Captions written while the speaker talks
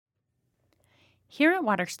Here at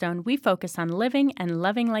Waterstone, we focus on living and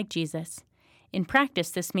loving like Jesus. In practice,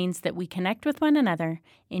 this means that we connect with one another,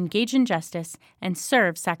 engage in justice, and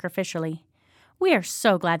serve sacrificially. We are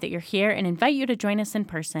so glad that you're here and invite you to join us in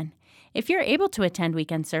person. If you're able to attend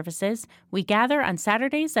weekend services, we gather on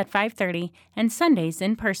Saturdays at 5:30 and Sundays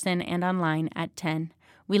in person and online at 10.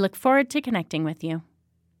 We look forward to connecting with you.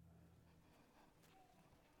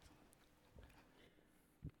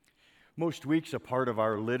 Most weeks, a part of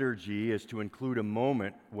our liturgy is to include a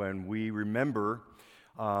moment when we remember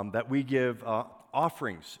that we give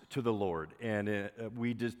offerings to the Lord, and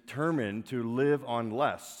we determine to live on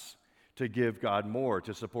less, to give God more,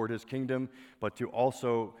 to support His kingdom, but to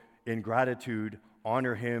also, in gratitude,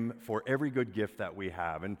 honor Him for every good gift that we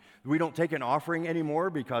have. And we don't take an offering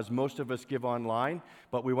anymore because most of us give online,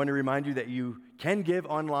 but we want to remind you that you can give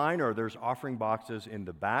online, or there's offering boxes in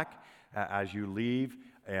the back as you leave.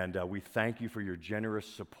 And we thank you for your generous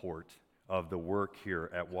support of the work here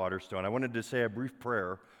at Waterstone. I wanted to say a brief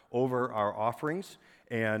prayer over our offerings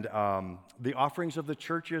and the offerings of the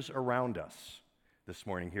churches around us this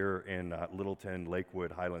morning here in Littleton,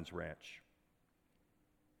 Lakewood, Highlands Ranch.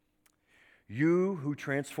 You who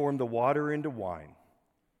transform the water into wine,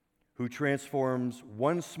 who transforms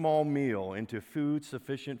one small meal into food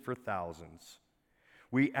sufficient for thousands,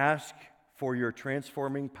 we ask for your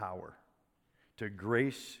transforming power to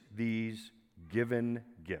grace these given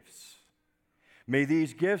gifts. May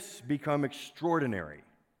these gifts become extraordinary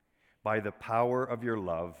by the power of your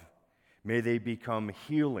love. May they become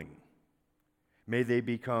healing. May they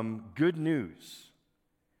become good news.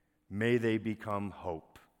 May they become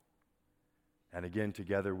hope. And again,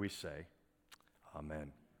 together we say,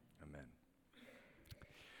 Amen. Amen.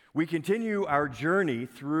 We continue our journey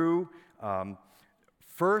through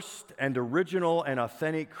first and original and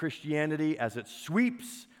authentic Christianity as it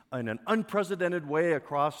sweeps in an unprecedented way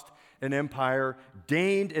across an empire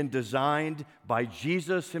deigned and designed by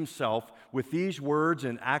Jesus Himself. With these words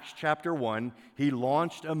in Acts chapter 1, He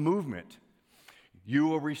launched a movement. You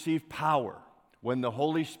will receive power when the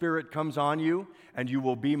Holy Spirit comes on you, and you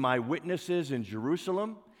will be my witnesses in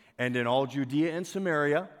Jerusalem and in all Judea and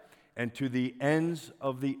Samaria and to the ends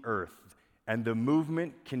of the earth. And the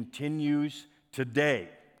movement continues today.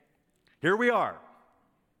 Here we are.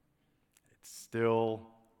 It's still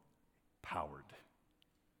powered.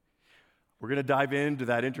 We're going to dive into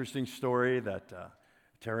that interesting story that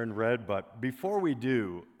Taryn read, but before we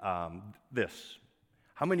do this,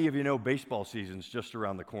 how many of you know baseball season's just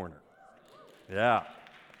around the corner? Yeah.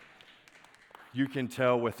 You can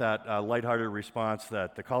tell with that lighthearted response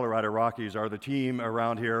that the Colorado Rockies are the team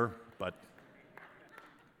around here, but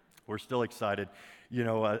we're still excited. You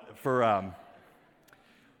know,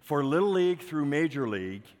 for Little League through Major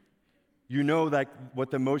League, you know that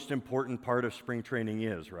what the most important part of spring training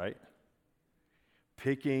is, right?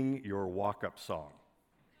 Picking your walk-up song.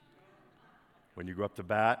 When you go up to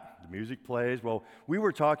bat, the music plays. Well, we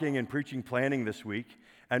were talking in preaching planning this week,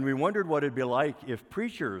 and we wondered what it'd be like if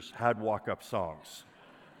preachers had walk-up songs.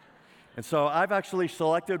 And so I've actually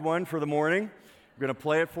selected one for the morning. I'm going to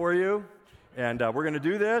play it for you, and we're going to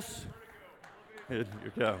do this. Here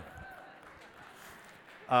you go.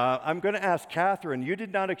 I'm going to ask Catherine, you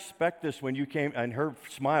did not expect this when you came, and her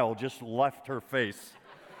smile just left her face.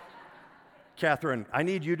 Catherine, I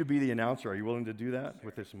need you to be the announcer. Are you willing to do that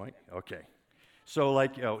with this mic? Okay. So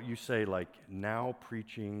you say now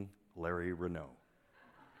preaching Larry Renault.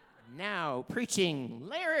 Now preaching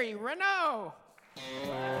Larry Renault.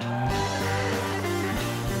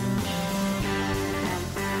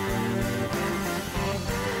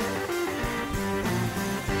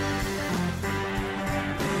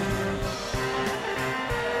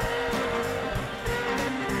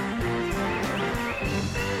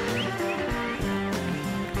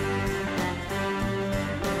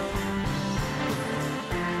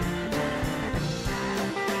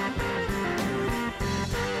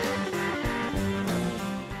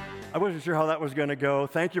 I wasn't sure how that was going to go.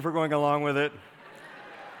 Thank you for going along with it.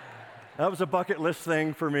 That was a bucket list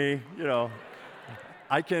thing for me. You know,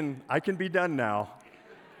 I can be done now.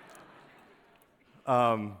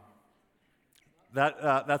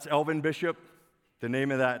 That's Elvin Bishop. The name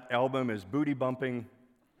of that album is Booty Bumping.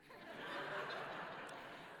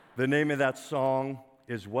 The name of that song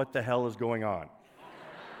is What the Hell is Going On?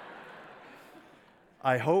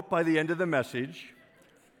 I hope by the end of the message,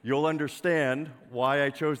 you'll understand why I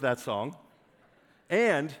chose that song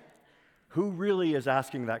and who really is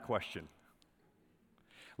asking that question.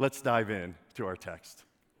 Let's dive in to our text.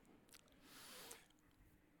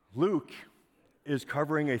 Luke is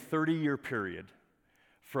covering a 30-year period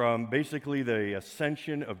from basically the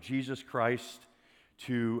ascension of Jesus Christ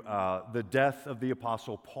to the death of the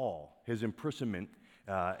Apostle Paul, his imprisonment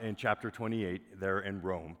in chapter 28 there in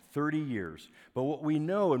Rome, 30 years. But what we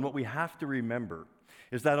know and what we have to remember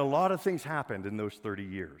is that a lot of things happened in those 30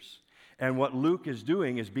 years. And what Luke is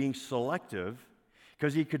doing is being selective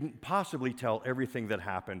because he couldn't possibly tell everything that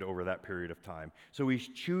happened over that period of time. So he's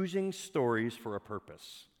choosing stories for a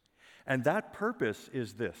purpose. And that purpose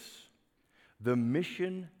is this: the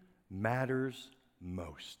mission matters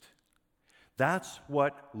most. That's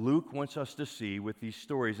what Luke wants us to see with these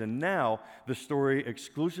stories. And now, the story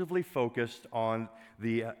exclusively focused on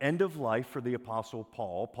the end of life for the Apostle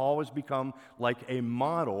Paul. Paul has become like a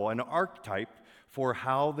model, an archetype for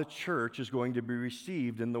how the church is going to be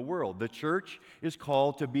received in the world. The church is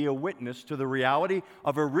called to be a witness to the reality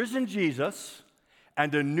of a risen Jesus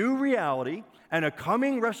and a new reality and a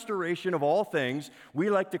coming restoration of all things. We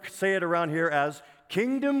like to say it around here as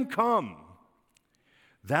kingdom come.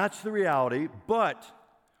 That's the reality, but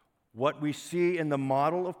what we see in the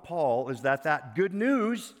model of Paul is that good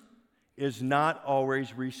news is not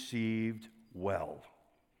always received well.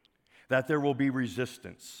 That there will be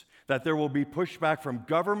resistance, that there will be pushback from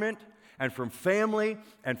government and from family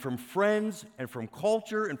and from friends and from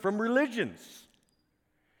culture and from religions.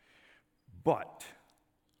 But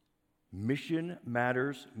mission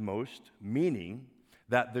matters most, meaning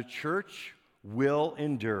that the church will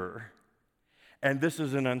endure. And this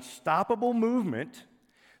is an unstoppable movement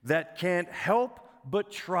that can't help but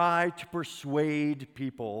try to persuade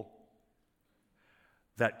people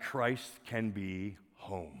that Christ can be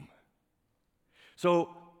home. So,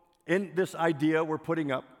 in this idea we're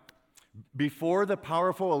putting up, before the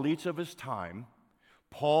powerful elites of his time,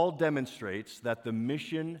 Paul demonstrates that the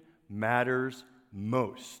mission matters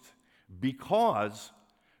most because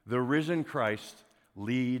the risen Christ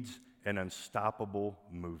leads an unstoppable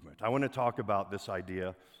movement. I want to talk about this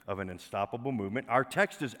idea of an unstoppable movement. Our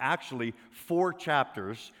text is actually 4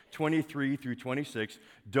 chapters, 23 through 26.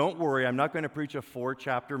 Don't worry, I'm not going to preach a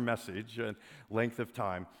 4-chapter message length of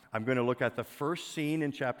time. I'm going to look at the first scene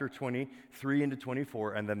in chapter 23 into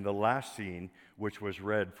 24, and then the last scene, which was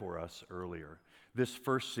read for us earlier. This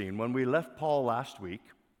first scene, when we left Paul last week,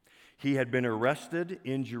 he had been arrested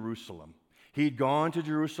in Jerusalem. He'd gone to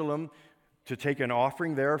Jerusalem to take an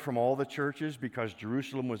offering there from all the churches because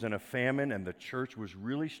Jerusalem was in a famine and the church was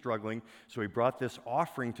really struggling. So he brought this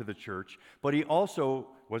offering to the church, but he also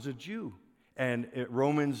was a Jew. And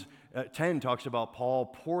Romans 10 talks about Paul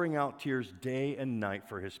pouring out tears day and night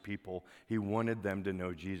for his people. He wanted them to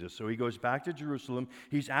know Jesus. So he goes back to Jerusalem.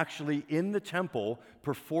 He's actually in the temple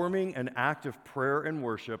performing an act of prayer and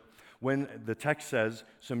worship when the text says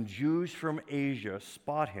some Jews from Asia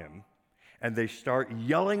spot him and they start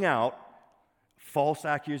yelling out false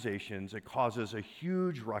accusations. It causes a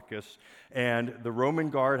huge ruckus, and the Roman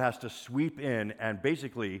guard has to sweep in and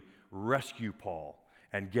basically rescue Paul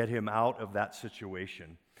and get him out of that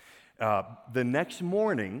situation. The next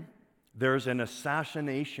morning, there's an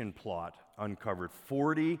assassination plot uncovered.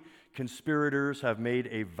 40 conspirators have made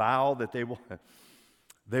a vow that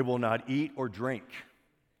they will not eat or drink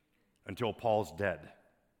until Paul's dead.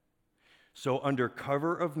 So under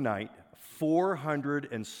cover of night,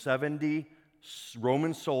 470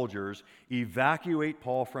 Roman soldiers evacuate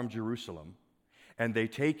Paul from Jerusalem, and they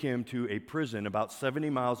take him to a prison about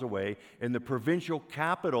 70 miles away in the provincial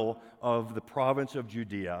capital of the province of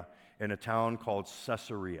Judea in a town called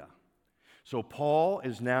Caesarea. So Paul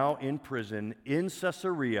is now in prison in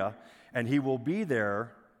Caesarea, and he will be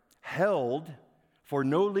there held for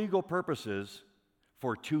no legal purposes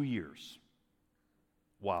for 2 years.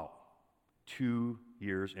 Wow. 2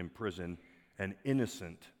 years in prison, an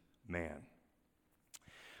innocent man.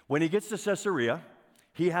 When he gets to Caesarea,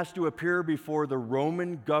 he has to appear before the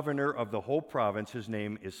Roman governor of the whole province. His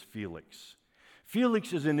name is Felix.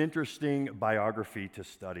 Felix is an interesting biography to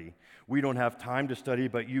study. We don't have time to study,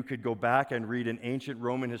 but you could go back and read an ancient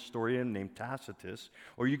Roman historian named Tacitus,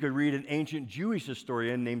 or you could read an ancient Jewish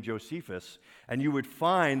historian named Josephus, and you would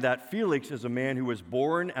find that Felix is a man who was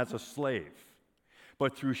born as a slave,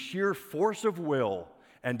 but through sheer force of will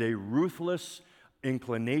and a ruthless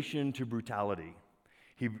inclination to brutality,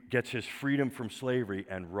 he gets his freedom from slavery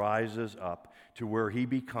and rises up to where he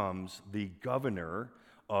becomes the governor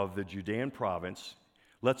of the Judean province.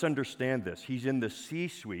 Let's understand this. He's in the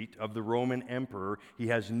C-suite of the Roman emperor. He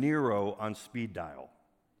has Nero on speed dial.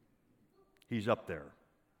 He's up there.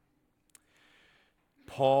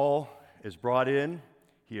 Paul is brought in.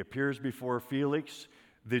 He appears before Felix.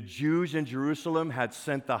 The Jews in Jerusalem had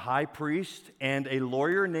sent the high priest and a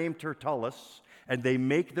lawyer named Tertullus, and they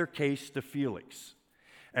make their case to Felix.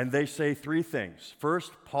 And they say 3 things.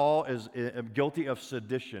 First, Paul is guilty of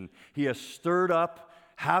sedition. He has stirred up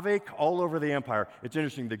havoc all over the empire. It's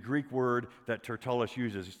interesting, the Greek word that Tertullus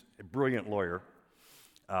uses, a brilliant lawyer,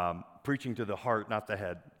 preaching to the heart, not the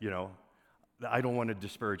head, I don't want to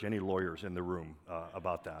disparage any lawyers in the room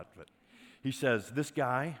about that, but he says, this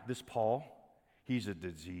guy, this Paul, he's a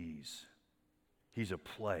disease. He's a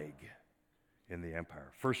plague in the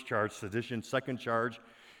empire. First charge, sedition. Second charge,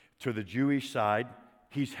 to the Jewish side,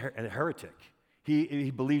 he's a heretic.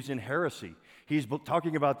 He believes in heresy. He's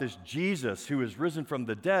talking about this Jesus who is risen from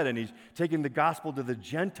the dead, and he's taking the gospel to the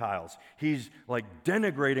Gentiles. He's like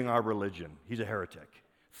denigrating our religion. He's a heretic.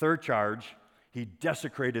 Third charge, he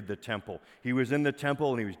desecrated the temple. He was in the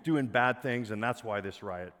temple and he was doing bad things, and that's why this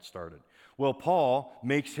riot started. Well, Paul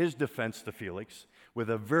makes his defense to Felix with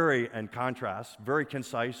a very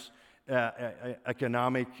concise,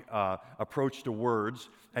 economic approach to words.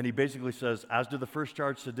 And he basically says, as to the first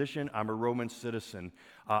charge, sedition, I'm a Roman citizen.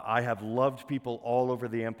 I have loved people all over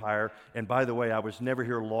the empire. And by the way, I was never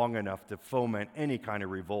here long enough to foment any kind of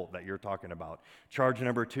revolt that you're talking about. Charge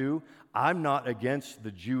number 2, I'm not against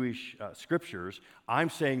the Jewish scriptures. I'm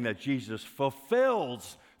saying that Jesus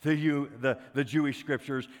fulfills the Jewish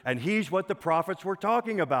scriptures, and he's what the prophets were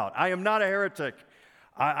talking about. I am not a heretic.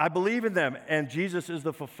 I believe in them, and Jesus is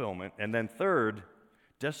the fulfillment. And then third,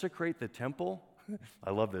 desecrate the temple.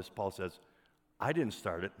 I love this. Paul says, I didn't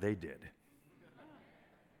start it, they did.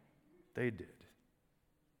 They did.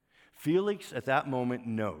 Felix at that moment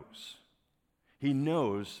knows. He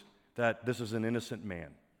knows that this is an innocent man.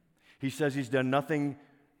 He says he's done nothing,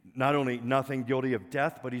 not only nothing guilty of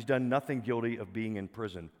death, but he's done nothing guilty of being in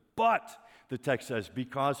prison. But, the text says,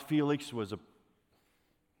 because Felix was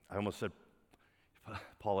I almost said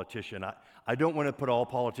politician. I don't want to put all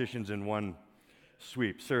politicians in one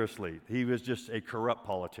sweep, seriously. He was just a corrupt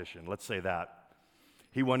politician, let's say that.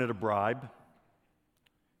 He wanted a bribe.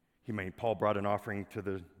 Paul brought an offering to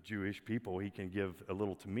the Jewish people. He can give a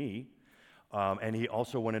little to me. And he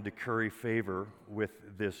also wanted to curry favor with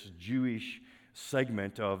this Jewish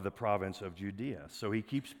segment of the province of Judea. So he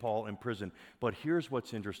keeps Paul in prison. But here's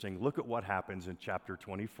what's interesting. Look at what happens in chapter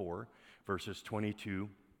 24, verses 22.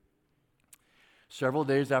 Several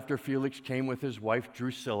days after Felix came with his wife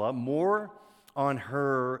Drusilla, more on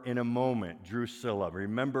her in a moment, Drusilla,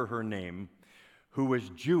 remember her name, who was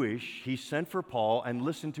Jewish, he sent for Paul and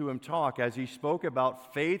listened to him talk as he spoke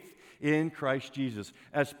about faith in Christ Jesus.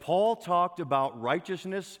 As Paul talked about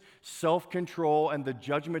righteousness, self-control, and the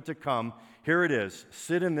judgment to come, here it is.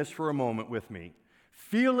 Sit in this for a moment with me.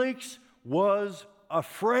 Felix was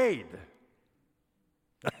afraid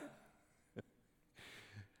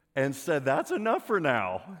and said, that's enough for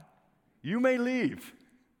now. You may leave.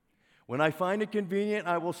 When I find it convenient,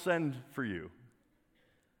 I will send for you.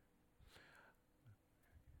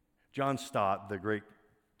 John Stott, the great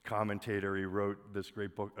commentator, he wrote this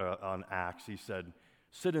great book on Acts. He said,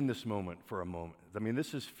 sit in this moment for a moment. I mean,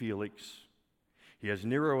 this is Felix. He has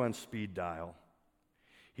Nero on speed dial.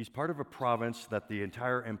 He's part of a province that the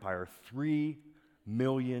entire empire, 3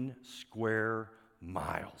 million square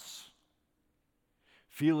miles.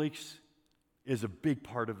 Felix is a big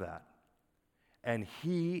part of that. And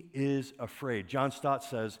he is afraid. John Stott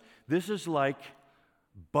says, this is like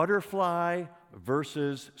butterfly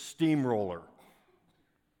versus steamroller.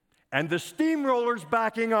 And the steamroller's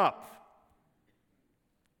backing up.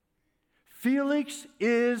 Felix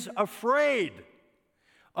is afraid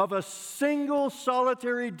of a single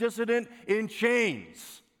solitary dissident in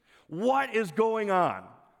chains. What is going on?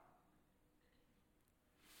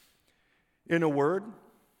 In a word,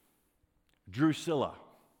 Drusilla.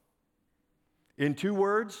 In 2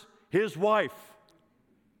 words, his wife.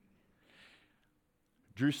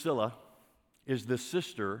 Drusilla is the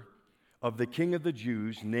sister of the king of the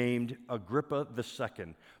Jews named Agrippa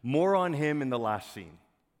II. More on him in the last scene.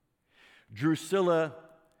 Drusilla,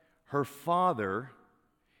 her father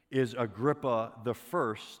is Agrippa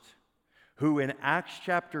I, who in Acts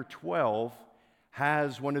chapter 12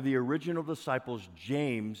 has one of the original disciples,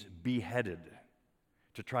 James, beheaded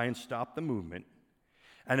to try and stop the movement.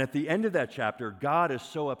 And at the end of that chapter, God is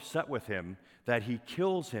so upset with him that he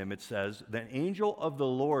kills him. It says, the angel of the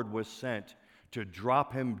Lord was sent to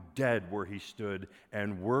drop him dead where he stood,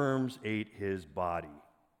 and worms ate his body.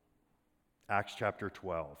 Acts chapter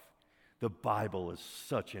 12. The Bible is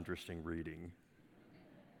such interesting reading.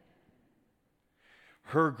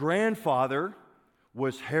 Her grandfather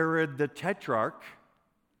was Herod the Tetrarch,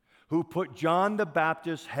 who put John the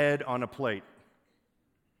Baptist's head on a plate.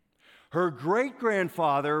 Her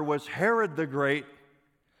great-grandfather was Herod the Great,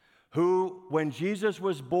 who, when Jesus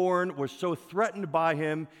was born, was so threatened by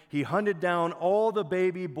him, he hunted down all the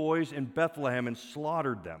baby boys in Bethlehem and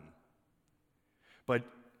slaughtered them. But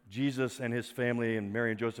Jesus and his family and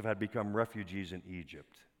Mary and Joseph had become refugees in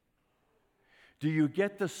Egypt. Do you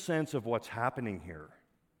get the sense of what's happening here?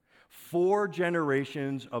 4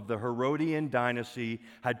 generations of the Herodian dynasty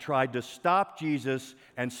had tried to stop Jesus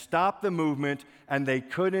and stop the movement, and they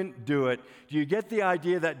couldn't do it. Do you get the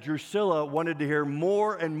idea that Drusilla wanted to hear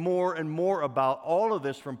more and more and more about all of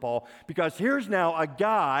this from Paul? Because here's now a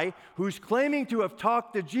guy who's claiming to have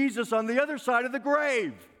talked to Jesus on the other side of the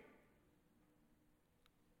grave.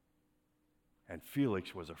 And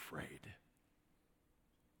Felix was afraid.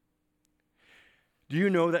 Do you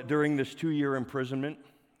know that during this 2-year imprisonment,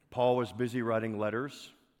 Paul was busy writing letters?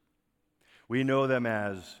 We know them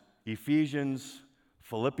as Ephesians,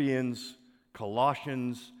 Philippians,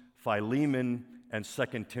 Colossians, Philemon, and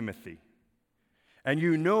 2 Timothy. And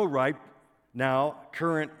you know right now,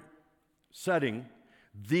 current setting,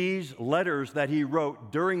 these letters that he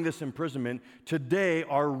wrote during this imprisonment today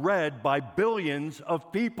are read by billions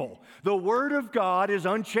of people. The Word of God is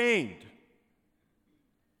unchained.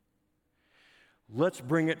 Let's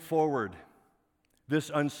bring it forward.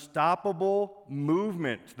 This unstoppable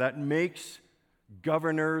movement that makes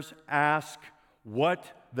governors ask, what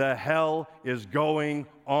the hell is going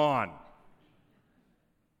on?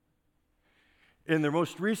 In the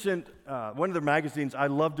most recent, one of the magazines I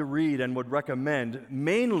love to read and would recommend,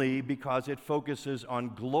 mainly because it focuses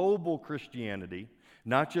on global Christianity,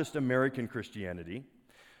 not just American Christianity.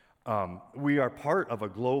 We are part of a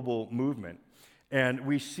global movement. And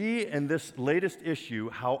we see in this latest issue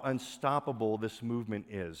how unstoppable this movement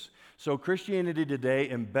is. So Christianity Today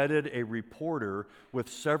embedded a reporter with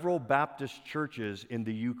several Baptist churches in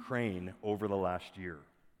the Ukraine over the last year.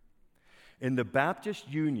 In the Baptist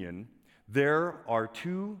Union, there are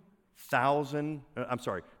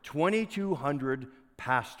 2,200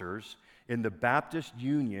 pastors in the Baptist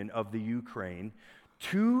Union of the Ukraine.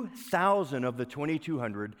 2,000 of the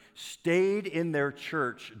 2,200 stayed in their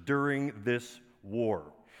church during this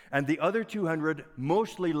war. And the other 200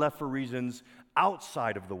 mostly left for reasons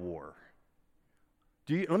outside of the war.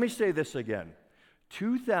 Let me say this again.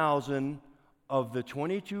 2,000 of the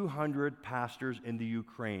 2,200 pastors in the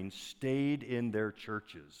Ukraine stayed in their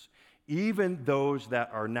churches, even those that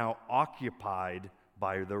are now occupied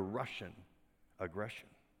by the Russian aggression.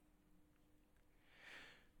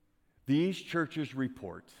 These churches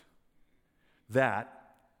report that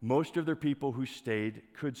most of their people who stayed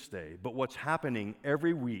could stay. But what's happening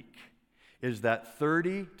every week is that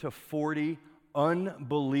 30 to 40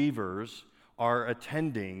 unbelievers are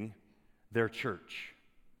attending their church.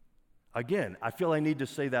 Again, I feel I need to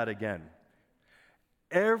say that again.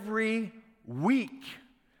 Every week,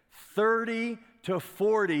 30 to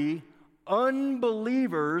 40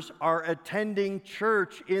 unbelievers are attending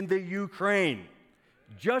church in the Ukraine.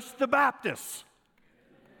 Just the Baptists.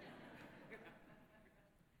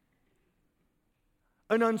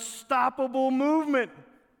 An unstoppable movement.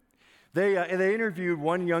 They interviewed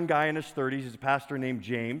one young guy in his 30s. He's a pastor named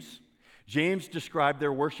James. James described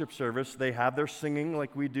their worship service. They have their singing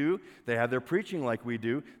like we do. They have their preaching like we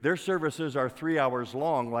do. Their services are 3 hours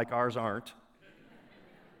long like ours aren't.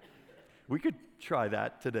 We could try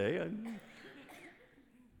that today.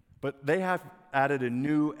 But they have added a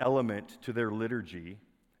new element to their liturgy.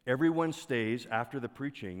 Everyone stays after the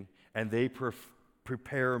preaching, and they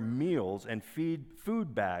prepare meals and feed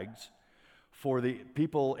food bags for the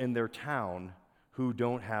people in their town who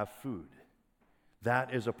don't have food.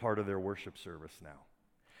 That is a part of their worship service now.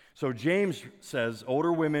 So James says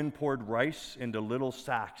older women poured rice into little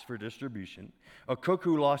sacks for distribution. A cook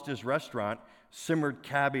who lost his restaurant simmered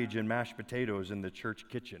cabbage and mashed potatoes in the church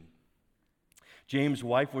kitchen. James'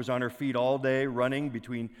 wife was on her feet all day, running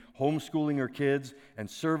between homeschooling her kids and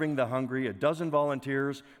serving the hungry. A dozen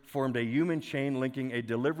volunteers formed a human chain linking a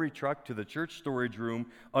delivery truck to the church storage room,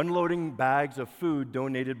 unloading bags of food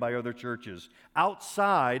donated by other churches.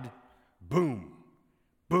 Outside, boom,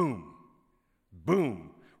 boom,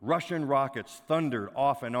 boom. Russian rockets thundered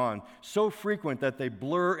off and on, so frequent that they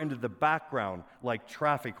blur into the background like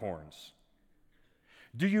traffic horns.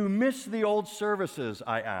 Do you miss the old services,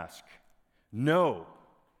 I ask? No,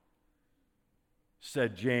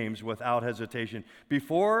 said James without hesitation.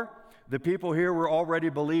 Before, the people here were already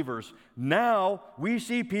believers. Now, we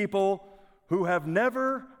see people who have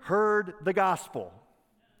never heard the gospel.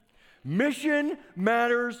 Mission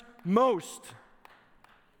matters most.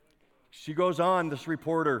 She goes on, this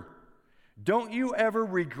reporter, don't you ever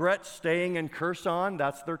regret staying in Kherson?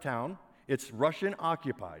 That's their town. It's Russian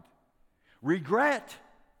occupied. Regret?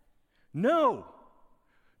 No,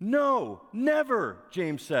 never,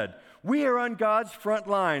 James said. We are on God's front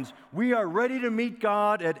lines. We are ready to meet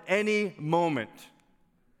God at any moment.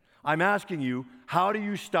 I'm asking you, how do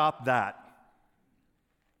you stop that?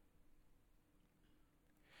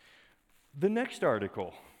 The next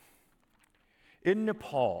article, in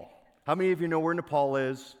Nepal. How many of you know where Nepal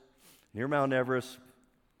is? Near Mount Everest,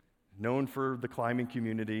 known for the climbing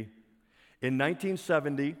community. In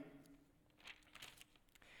 1970,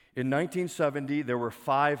 there were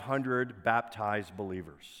 500 baptized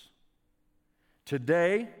believers.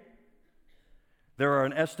 Today, there are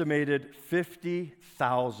an estimated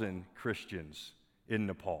 50,000 Christians in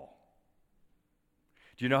Nepal.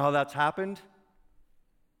 Do you know how that's happened?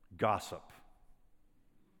 Gossip.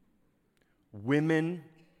 Women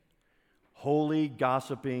holy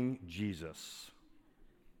gossiping Jesus.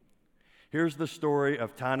 Here's the story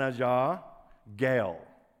of Tanaja Gail.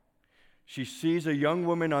 She sees a young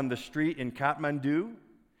woman on the street in Kathmandu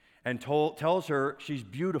and tells her she's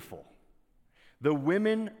beautiful. The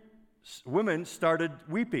women started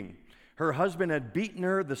weeping. Her husband had beaten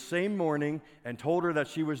her the same morning and told her that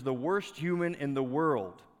she was the worst human in the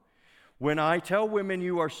world. When I tell women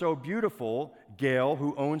you are so beautiful, Gail,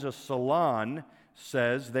 who owns a salon,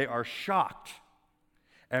 says they are shocked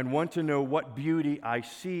and want to know what beauty I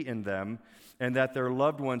see in them and that their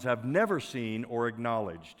loved ones have never seen or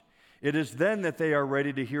acknowledged. It is then that they are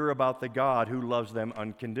ready to hear about the God who loves them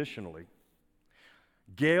unconditionally.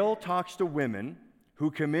 Gail talks to women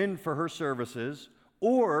who come in for her services,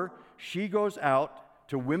 or she goes out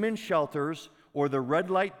to women's shelters or the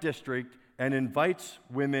red light district and invites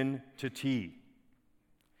women to tea.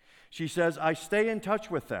 She says, I stay in touch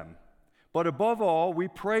with them, but above all, we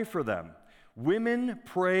pray for them. Women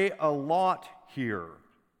pray a lot here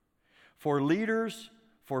for leaders,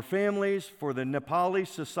 for families, for the Nepali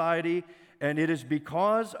society, and it is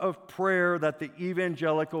because of prayer that the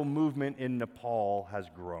evangelical movement in Nepal has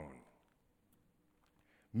grown.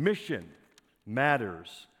 Mission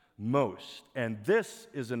matters most, and this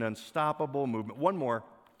is an unstoppable movement. One more.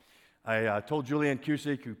 I told Julianne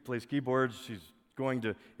Cusick, who plays keyboards, she's going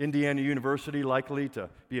to Indiana University, likely to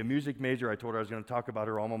be a music major. I told her I was going to talk about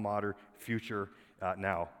her alma mater future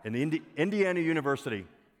now. In the Indiana University,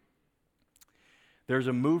 there's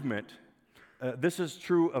a movement. This is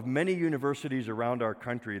true of many universities around our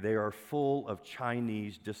country. They are full of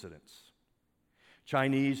Chinese dissidents.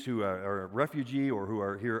 Chinese who are a refugee or who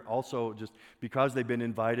are here also just because they've been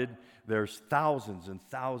invited. There's thousands and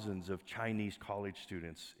thousands of Chinese college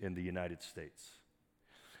students in the United States.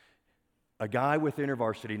 A guy with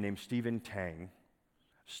InterVarsity named Stephen Tang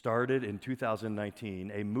started in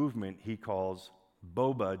 2019 a movement he calls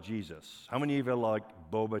Boba Jesus. How many of you like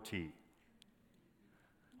boba tea?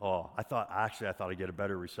 Oh, I thought I'd get a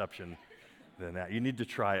better reception than that. You need to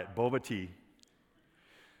try it, boba tea.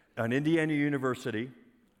 On Indiana University,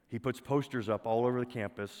 he puts posters up all over the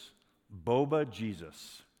campus, Boba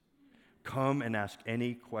Jesus. Come and ask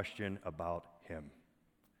any question about him.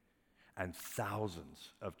 And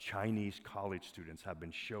thousands of Chinese college students have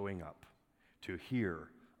been showing up to hear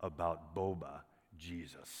about Boba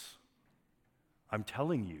Jesus. I'm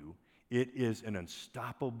telling you, it is an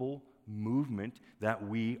unstoppable movement that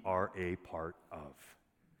we are a part of.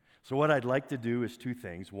 So what I'd like to do is two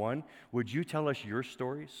things. One, would you tell us your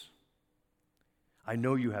stories? I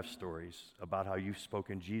know you have stories about how you've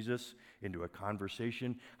spoken Jesus into a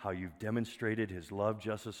conversation, how you've demonstrated his love,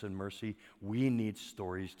 justice, and mercy. We need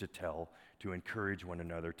stories to tell to encourage one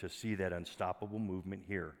another to see that unstoppable movement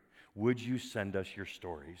here. Would you send us your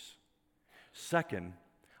stories? Second,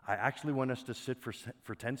 I actually want us to sit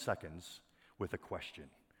for 10 seconds with a question.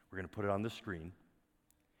 We're going to put it on the screen.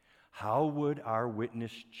 How would our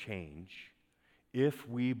witness change if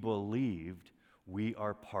we believed we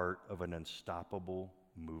are part of an unstoppable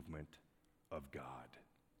movement of God?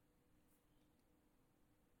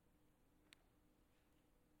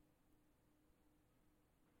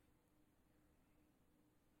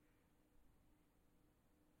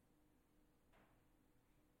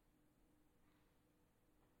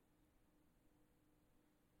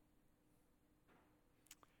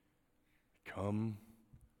 Come,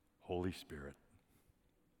 Holy Spirit.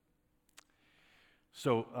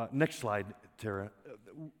 So, next slide, Tara.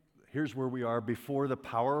 Here's where we are. Before the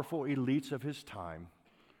powerful elites of his time,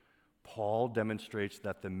 Paul demonstrates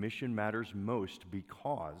that the mission matters most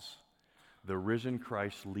because the risen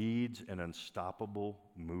Christ leads an unstoppable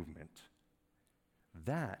movement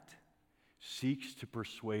that seeks to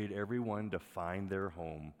persuade everyone to find their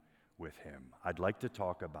home with him. I'd like to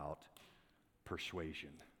talk about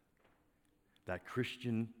persuasion. That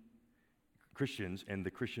Christians and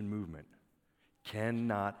the Christian movement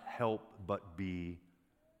cannot help but be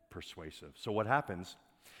persuasive. So what happens,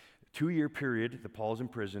 2-year period that Paul's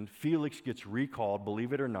imprisoned. Felix gets recalled,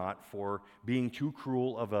 believe it or not, for being too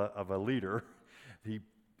cruel of a leader.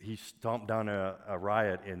 He stomped down a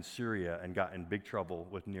riot in Syria and got in big trouble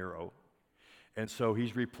with Nero. And so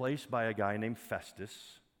he's replaced by a guy named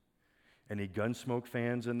Festus. Any Gunsmoke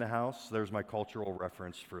fans in the house? There's my cultural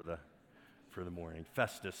reference for the morning.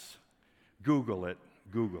 Festus. Google it.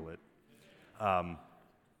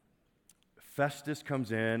 Festus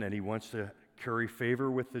comes in and he wants to curry favor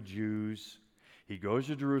with the Jews. He goes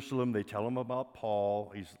to Jerusalem. They tell him about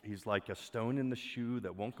Paul. He's like a stone in the shoe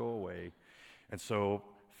that won't go away. And so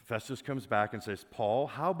Festus comes back and says, Paul,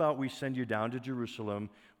 how about we send you down to Jerusalem?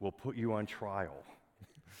 We'll put you on trial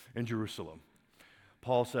in Jerusalem.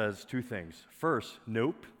 Paul says 2 things. First,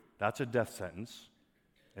 nope, that's a death sentence.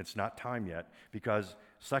 It's not time yet. Because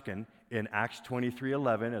second, in Acts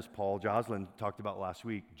 23:11, as Paul Joslin talked about last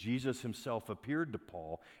week, Jesus himself appeared to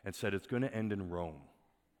Paul and said it's going to end in Rome,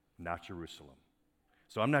 not Jerusalem.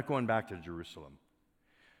 So I'm not going back to Jerusalem.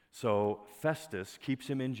 So Festus keeps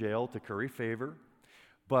him in jail to curry favor,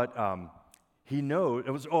 but he knows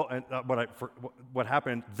it was. What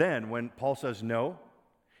happened then when Paul says no,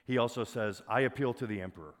 he also says, "I appeal to the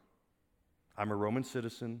emperor. I'm a Roman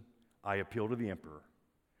citizen. I appeal to the emperor."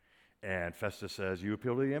 And Festus says, "You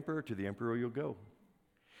appeal to the emperor you'll go."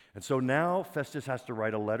 And so now Festus has to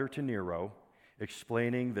write a letter to Nero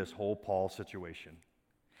explaining this whole Paul situation.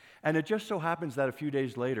 And it just so happens that a few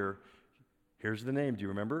days later, here's the name, do you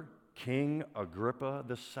remember? King Agrippa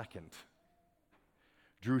II,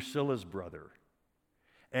 Drusilla's brother,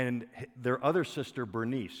 and their other sister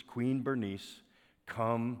Bernice, Queen Bernice,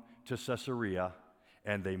 come to Caesarea,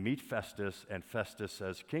 and they meet Festus, and Festus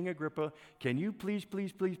says, "King Agrippa, can you please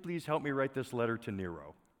help me write this letter to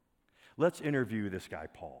Nero? Let's interview this guy,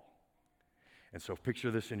 Paul." And so picture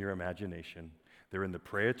this in your imagination. They're in the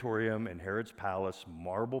Praetorium in Herod's palace,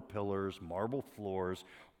 marble pillars, marble floors,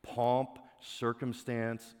 pomp,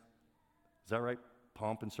 circumstance. Is that right?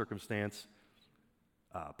 Pomp and circumstance,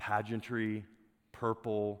 pageantry,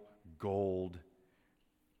 purple, gold.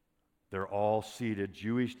 They're all seated,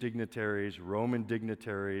 Jewish dignitaries, Roman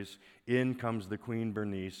dignitaries. In comes the Queen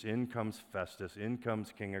Bernice, in comes Festus, in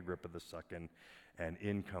comes King Agrippa II, and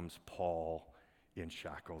in comes Paul in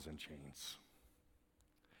shackles and chains.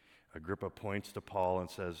 Agrippa points to Paul and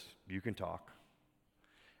says, "You can talk."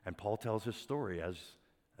 And Paul tells his story as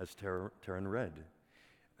Taryn read,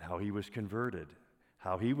 how he was converted,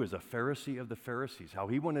 how he was a Pharisee of the Pharisees, how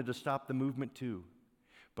he wanted to stop the movement too.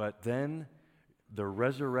 But then the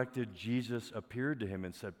resurrected Jesus appeared to him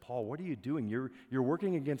and said, "Paul, what are you doing? You're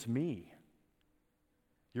working against me.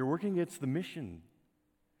 You're working against the mission."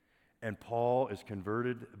 And Paul is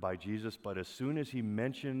converted by Jesus, but as soon as he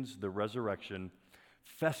mentions the resurrection,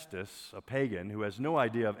 Festus, a pagan who has no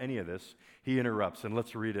idea of any of this, he interrupts. And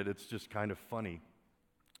let's read it. It's just kind of funny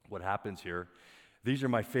what happens here. These are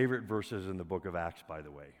my favorite verses in the book of Acts, by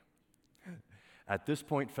the way. At this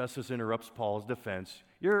point, Festus interrupts Paul's defense.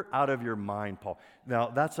 "You're out of your mind, Paul." Now,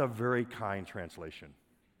 that's a very kind translation.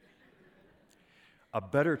 A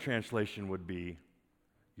better translation would be,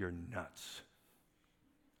 "You're nuts.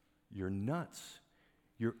 You're nuts."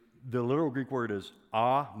 The literal Greek word is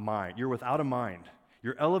mind. You're without a mind.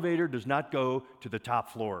 Your elevator does not go to the top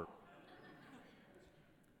floor.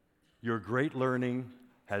 Your great learning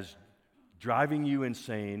has driving you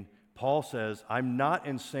insane. Paul says, "I'm not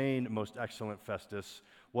insane, most excellent Festus.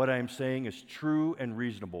 What I am saying is true and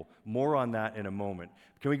reasonable." More on that in a moment.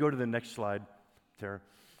 Can we go to the next slide, Tara?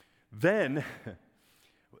 Then,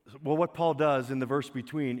 what Paul does in the verse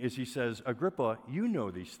between is he says, "Agrippa, you know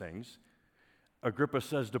these things." Agrippa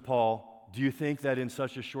says to Paul, "Do you think that in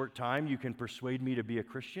such a short time you can persuade me to be a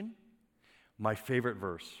Christian?" My favorite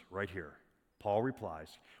verse right here. Paul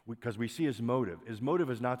replies, because we see his motive. His motive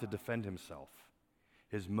is not to defend himself.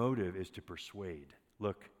 His motive is to persuade.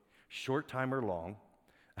 Look, short time or long,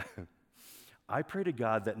 I pray to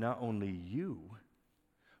God that not only you,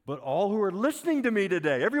 but all who are listening to me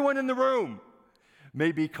today, everyone in the room,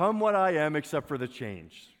 may become what I am except for the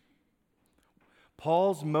change.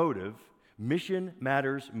 Paul's motive, mission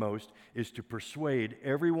matters most, is to persuade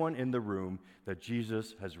everyone in the room that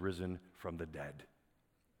Jesus has risen from the dead.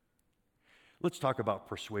 Let's talk about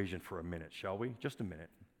persuasion for a minute, shall we? Just a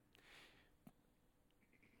minute.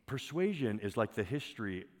 Persuasion is like the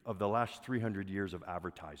history of the last 300 years of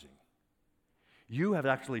advertising. You have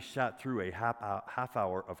actually sat through a half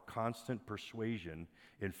hour of constant persuasion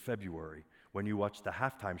in February when you watched the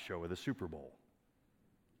halftime show of the Super Bowl.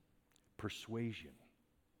 Persuasion.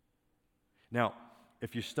 Now,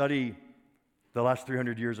 if you study the last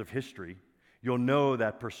 300 years of history, You'll know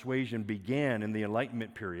that persuasion began in the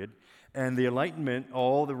Enlightenment period. And the Enlightenment,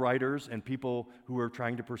 all the writers and people who were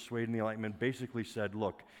trying to persuade in the Enlightenment basically said,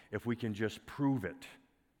 look, if we can just prove it,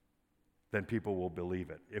 then people will believe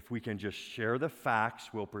it. If we can just share the facts,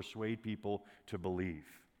 we'll persuade people to believe.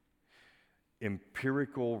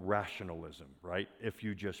 Empirical rationalism, right? If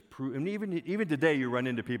you just prove, and even today you run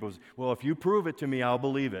into people, well, if you prove it to me, I'll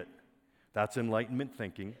believe it. That's Enlightenment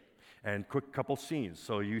thinking. And quick couple scenes.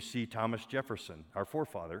 So you see Thomas Jefferson, our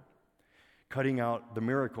forefather, cutting out the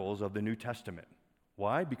miracles of the New Testament.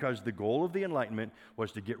 Why? Because the goal of the Enlightenment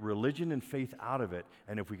was to get religion and faith out of it.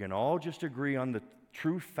 And if we can all just agree on the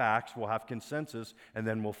true facts, we'll have consensus, and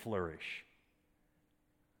then we'll flourish.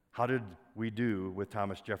 How did we do with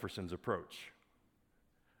Thomas Jefferson's approach?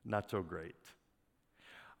 Not so great.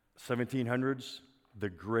 1700s, the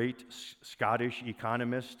great Scottish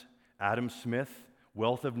economist Adam Smith,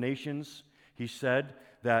 Wealth of Nations, he said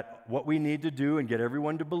that what we need to do and get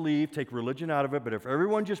everyone to believe, take religion out of it, but if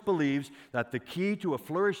everyone just believes that the key to a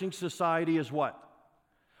flourishing society is what?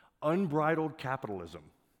 Unbridled capitalism.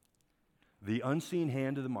 The unseen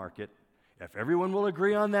hand of the market. If everyone will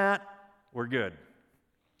agree on that, we're good.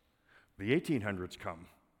 The 1800s come,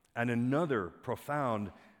 and another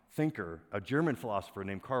profound thinker, a German philosopher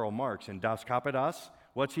named Karl Marx, in Das Kapital,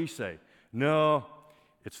 what's he say? No,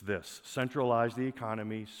 it's this: centralize the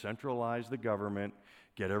economy, centralize the government,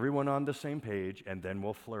 get everyone on the same page, and then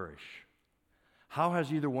we'll flourish. How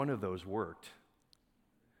has either one of those worked?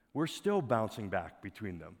 We're still bouncing back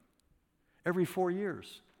between them. Every 4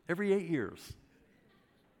 years, every 8 years.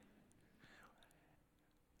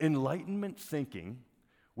 Enlightenment thinking,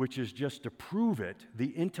 which is just to prove it, the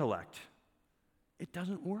intellect, it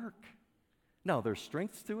doesn't work. Now, there's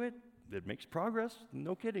strengths to it. It makes progress,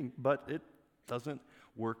 no kidding, but it doesn't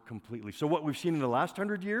work completely. So what we've seen in the last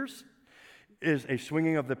 100 years is a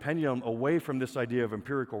swinging of the pendulum away from this idea of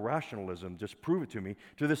empirical rationalism, just prove it to me,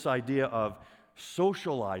 to this idea of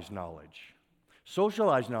socialized knowledge.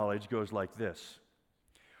 Socialized knowledge goes like this.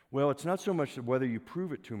 Well, it's not so much whether you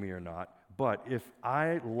prove it to me or not, but if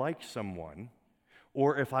I like someone,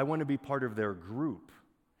 or if I want to be part of their group,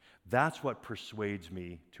 that's what persuades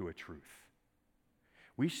me to a truth.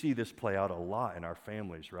 We see this play out a lot in our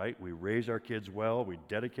families, right? We raise our kids well, we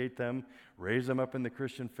dedicate them, raise them up in the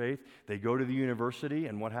Christian faith. They go to the university,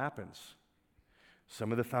 and what happens?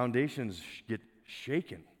 Some of the foundations get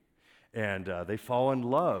shaken, and they fall in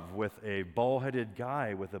love with a bald-headed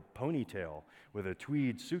guy with a ponytail, with a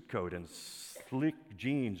tweed suit coat and slick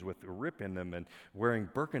jeans with a rip in them and wearing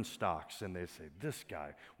Birkenstocks, and they say, this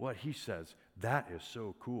guy, what he says, that is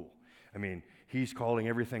so cool. I mean, he's calling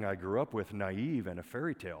everything I grew up with naive and a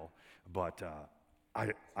fairy tale, but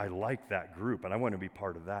I like that group, and I want to be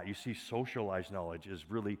part of that. You see, socialized knowledge is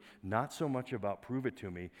really not so much about prove it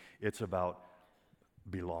to me, it's about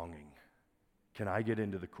belonging. Can I get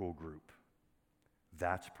into the cool group?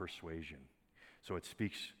 That's persuasion. So it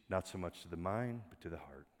speaks not so much to the mind, but to the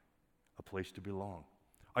heart, a place to belong.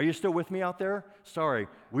 Are you still with me out there? Sorry,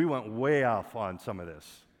 we went way off on some of this.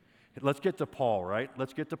 Let's get to Paul, right?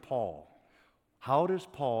 Let's get to Paul. How does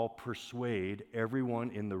Paul persuade everyone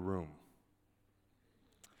in the room?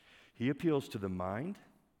 He appeals to the mind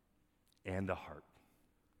and the heart.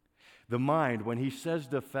 The mind, when he says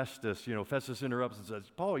to Festus, Festus interrupts and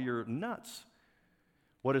says, Paul, you're nuts.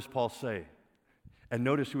 What does Paul say? And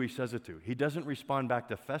notice who he says it to. He doesn't respond back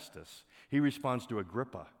to Festus. He responds to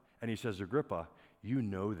Agrippa. And he says, Agrippa, you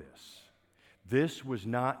know this. This was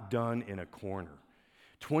not done in a corner.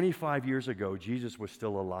 25 years ago, Jesus was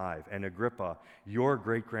still alive, and Agrippa, your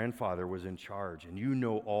great-grandfather, was in charge, and you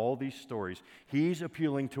know all these stories. He's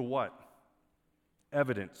appealing to what?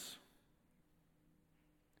 Evidence.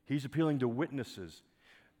 He's appealing to witnesses.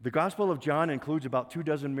 The Gospel of John includes about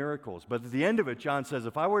 24 miracles, but at the end of it, John says,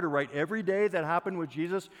 if I were to write every day that happened with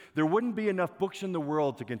Jesus, there wouldn't be enough books in the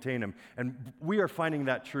world to contain them, and we are finding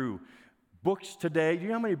that true. Books today, do you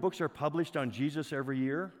know how many books are published on Jesus every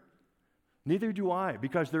year? Neither do I,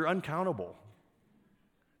 because they're uncountable.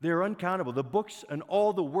 They're uncountable. The books in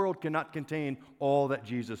all the world cannot contain all that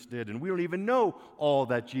Jesus did, and we don't even know all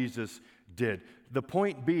that Jesus did. The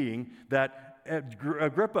point being that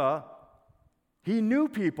Agrippa, he knew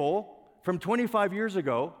people from 25 years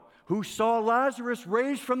ago who saw Lazarus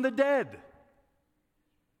raised from the dead.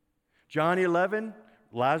 John 11,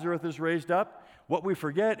 Lazarus is raised up. What we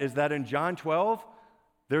forget is that in John 12,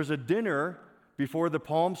 there's a dinner before the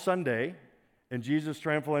Palm Sunday, and Jesus'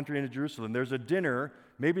 triumphal entry into Jerusalem. There's a dinner,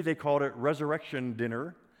 maybe they called it resurrection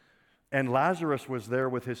dinner, and Lazarus was there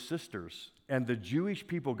with his sisters. And the Jewish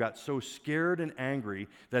people got so scared and angry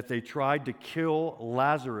that they tried to kill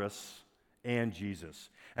Lazarus and Jesus.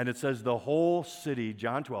 And it says the whole city,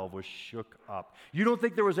 John 12, was shook up. You don't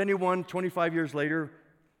think there was anyone 25 years later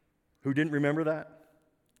who didn't remember that?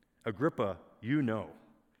 Agrippa, you know,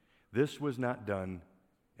 this was not done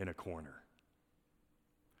in a corner.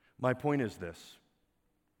 My point is this: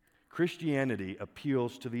 Christianity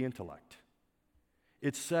appeals to the intellect.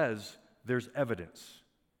 It says there's evidence.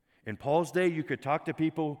 In Paul's day, you could talk to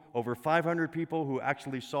people, over 500 people who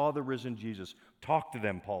actually saw the risen Jesus. Talk to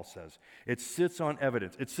them, Paul says. It sits on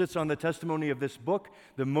evidence. It sits on the testimony of this book,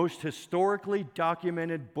 the most historically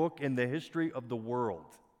documented book in the history of the world.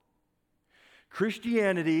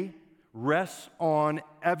 Christianity rests on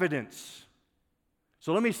evidence.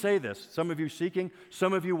 So let me say this. Some of you seeking,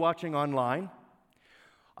 some of you watching online,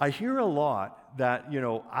 I hear a lot that,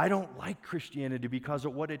 I don't like Christianity because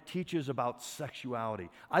of what it teaches about sexuality.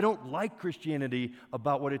 I don't like Christianity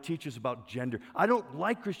about what it teaches about gender. I don't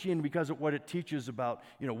like Christianity because of what it teaches about,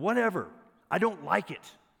 whatever. I don't like it.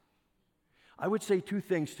 I would say two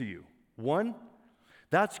things to you. One,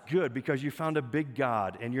 that's good because you found a big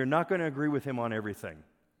God and you're not going to agree with him on everything.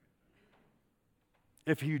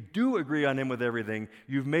 If you do agree on him with everything,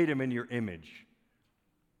 you've made him in your image.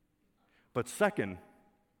 But second,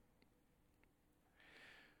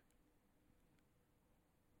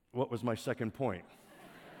 what was my second point?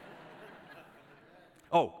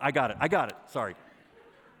 Oh, I got it. Sorry.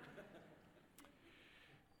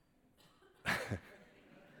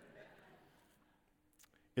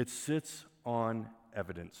 It sits on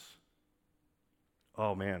evidence.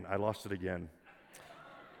 Oh man, I lost it again.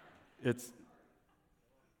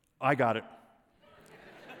 I got it.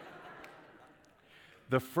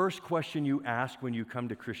 The first question you ask when you come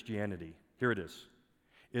to Christianity, here it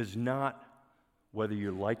is not whether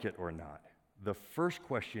you like it or not. The first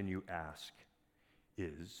question you ask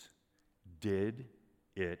is, did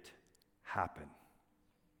it happen?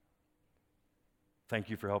 Thank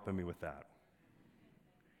you for helping me with that.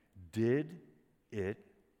 Did it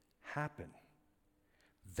happen?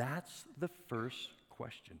 That's the first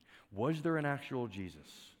question. Was there an actual Jesus?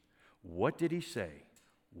 What did he say?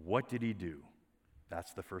 What did he do?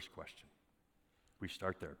 That's the first question. We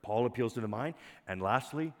start there. Paul appeals to the mind, and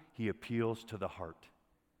lastly, he appeals to the heart.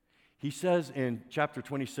 He says in chapter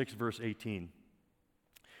 26, verse 18,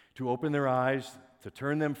 to open their eyes, to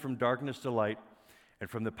turn them from darkness to light, and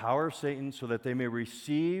from the power of Satan, so that they may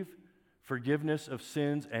receive forgiveness of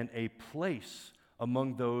sins and a place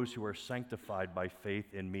among those who are sanctified by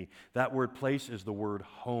faith in me. That word place is the word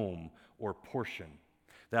home or portion,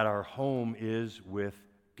 that our home is with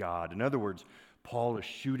God. In other words, Paul is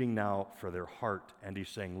shooting now for their heart, and he's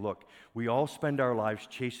saying, look, we all spend our lives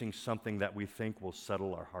chasing something that we think will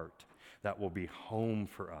settle our heart, that will be home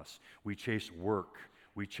for us. We chase work,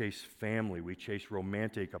 we chase family, we chase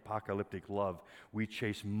romantic, apocalyptic love, we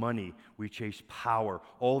chase money, we chase power.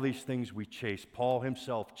 All these things we chase. Paul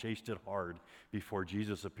himself chased it hard before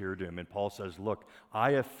Jesus appeared to him, and Paul says, look,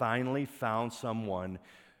 I have finally found someone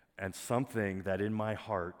and something that in my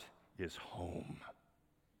heart is home.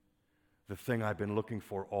 The thing I've been looking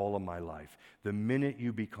for all of my life. The minute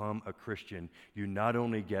you become a Christian, you not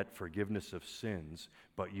only get forgiveness of sins,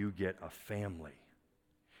 but you get a family.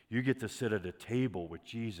 You get to sit at a table with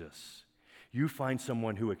Jesus. You find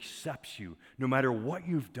someone who accepts you no matter what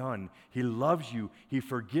you've done. He loves you, he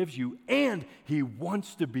forgives you, and he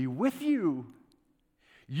wants to be with you.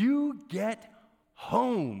 You get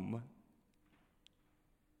home.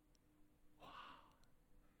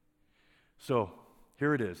 So,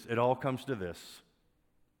 here it is. It all comes to this.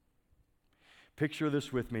 Picture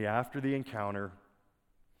this with me. After the encounter,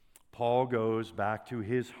 Paul goes back to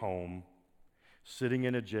his home, sitting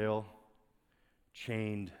in a jail,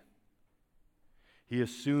 chained. He is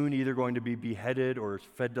soon either going to be beheaded or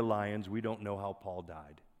fed to lions. We don't know how Paul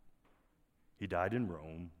died. He died in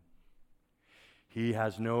Rome. He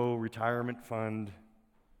has no retirement fund.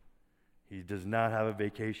 He does not have a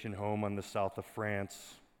vacation home on the south of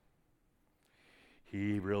France.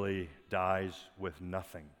 He really dies with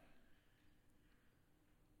nothing.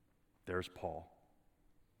 There's Paul.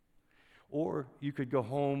 Or you could go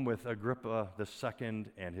home with Agrippa II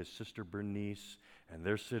and his sister Bernice, and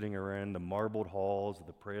they're sitting around the marbled halls of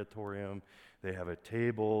the Praetorium. They have a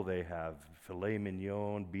table, they have filet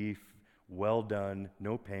mignon, beef, well done,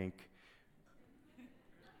 no pink.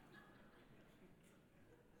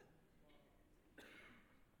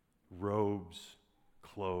 Robes,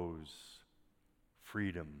 clothes,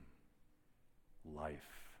 freedom,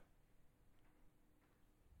 life.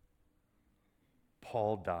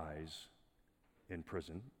 Paul dies in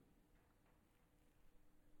prison.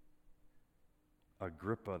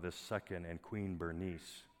 Agrippa II and Queen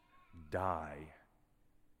Bernice die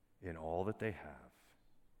in all that they have.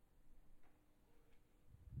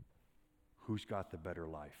 who's got the better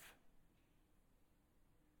life?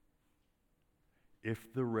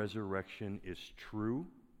 If the resurrection is true,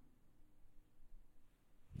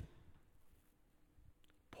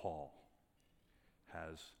 Paul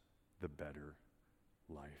has the better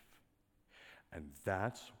life. And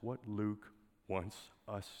that's what Luke wants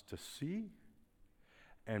us to see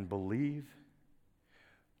and believe.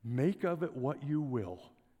 Make of it what you will.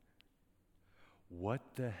 What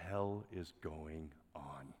the hell is going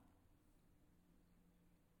on?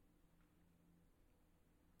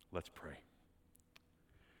 Let's pray.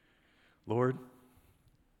 Lord,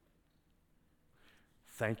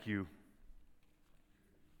 thank you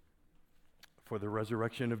for the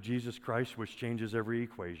resurrection of Jesus Christ, which changes every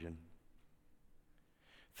equation.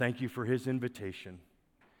 Thank you for his invitation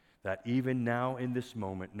that even now in this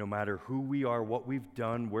moment, no matter who we are, what we've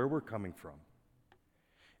done, where we're coming from,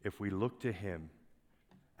 if we look to him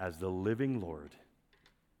as the living Lord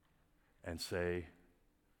and say,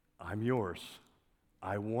 I'm yours,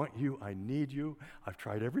 I want you, I need you, I've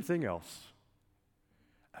tried everything else,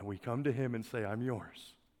 and we come to him and say, I'm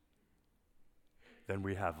yours, then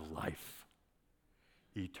we have life,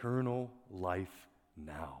 eternal life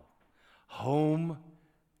now, home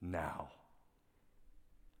now.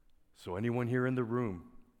 So anyone here in the room,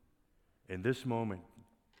 in this moment,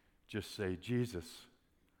 just say, Jesus,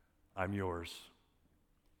 I'm yours.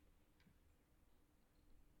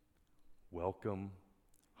 Welcome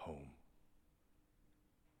home.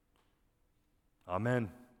 Amen.